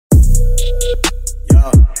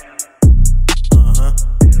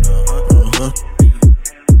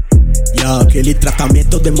Aquele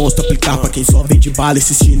tratamento eu demonstro aplicar pra quem só vem de bala e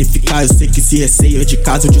se significar. Eu sei que se receia de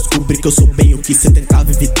casa eu descobri que eu sou bem o que cê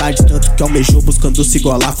tentava evitar. De tanto que almejou buscando se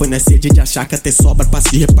igualar, foi na sede de achar que até sobra pra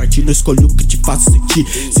se repartir. Não escolhi o que te faço sentir,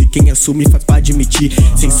 se quem assume faz pra admitir.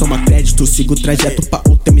 Sem somar crédito, sigo o trajeto pra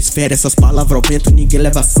outra hemisféria. Essas palavras ao vento ninguém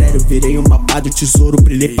leva a sério. Virei um mapa do tesouro,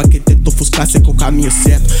 brilhei pra quem tentou ofuscar, sei com o caminho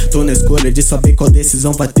certo. Tô na escolha de saber qual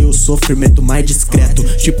decisão vai ter o sofrimento mais discreto.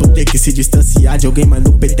 Tipo ter que se distanciar de alguém, mas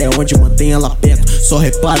no peito é onde mantém ela perto. Só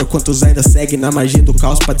reparo quantos ainda seguem na magia do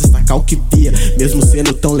caos pra destacar o que via. Mesmo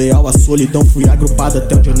sendo tão leal à solidão, fui agrupado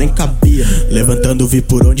até onde eu nem cabia. Levantando vi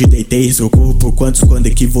por onde deitei, socorro por quantos quando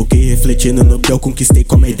equivoquei. Refletindo no que eu conquistei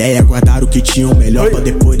como ideia, guardar o que tinham melhor pra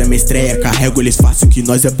depois da minha estreia. Carrego eles fácil que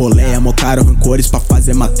nós é boleia. Mocaram rancores pra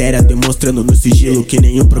fazer matéria, demonstrando no sigilo que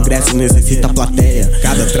nenhum progresso necessita plateia.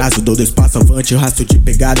 Cada atraso dou 2 passos avante, rastro de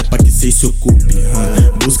pegada pra que cês se ocupe.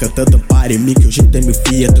 Busca tanto amparo em mim que o jeito é meu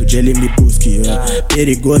fia, todo dia ele me busque.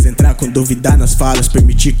 Perigoso entrar com duvidar nas falas,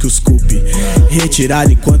 permitir que os culpe.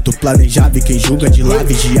 Retirado enquanto planejava e quem julga de lá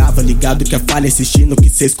vigiava. Ligado que a falha insistindo que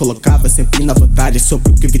cês colocava sempre na vantagem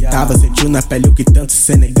sobre o que evitava. Sentiu na pele o que tanto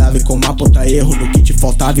se negava e como aponta erro no que te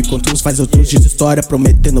faltava. Enquanto uns faz outros diz história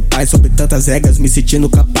prometendo paz sobre tantas regras, me sentindo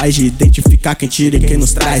capaz de identificar quem tira e quem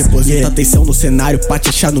nos traz. Deposita atenção no cenário pra te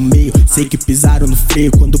achar no meio. Sei que pisaram no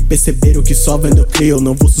freio quando perceberam que só vendo eu creio. Eu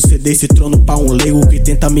não vou suceder esse trono pra um leigo que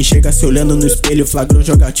tenta me enxergar se olhando no espelho. Flagrou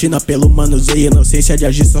jogatina pelo manuseio, inocência de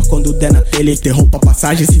agir só quando der na telha. Interrompa a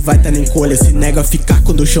passagem se vai tá na encolha, se nega a ficar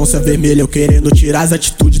quando o chão se avermelha. Eu querendo tirar as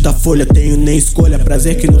atitudes da folha, tenho nem escolha.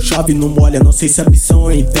 Prazer que não chove, não molha, não sei se ambição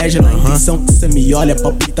ou inveja. Na intenção que cê me olha,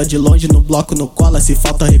 palpita de longe no bloco, no cola. Se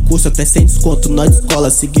falta recurso até sem desconto, nós descola.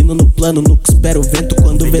 Seguindo no plano, nunca espera o vento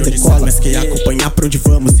quando o vento cola. Mas quer acompanhar pra onde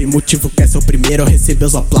vamos, sem motivo quer ser o primeiro a receber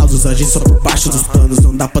os aplausos. Agir só por baixo dos panos,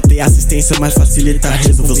 não dá pra ter assistência, mas facilita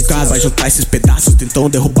resolver os casos. Vai juntar esses pedaços, tentam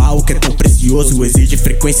derrubar o que é tão precioso. Exige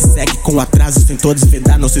frequência e segue com atraso, tentou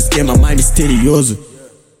desvendar nosso esquema mais misterioso.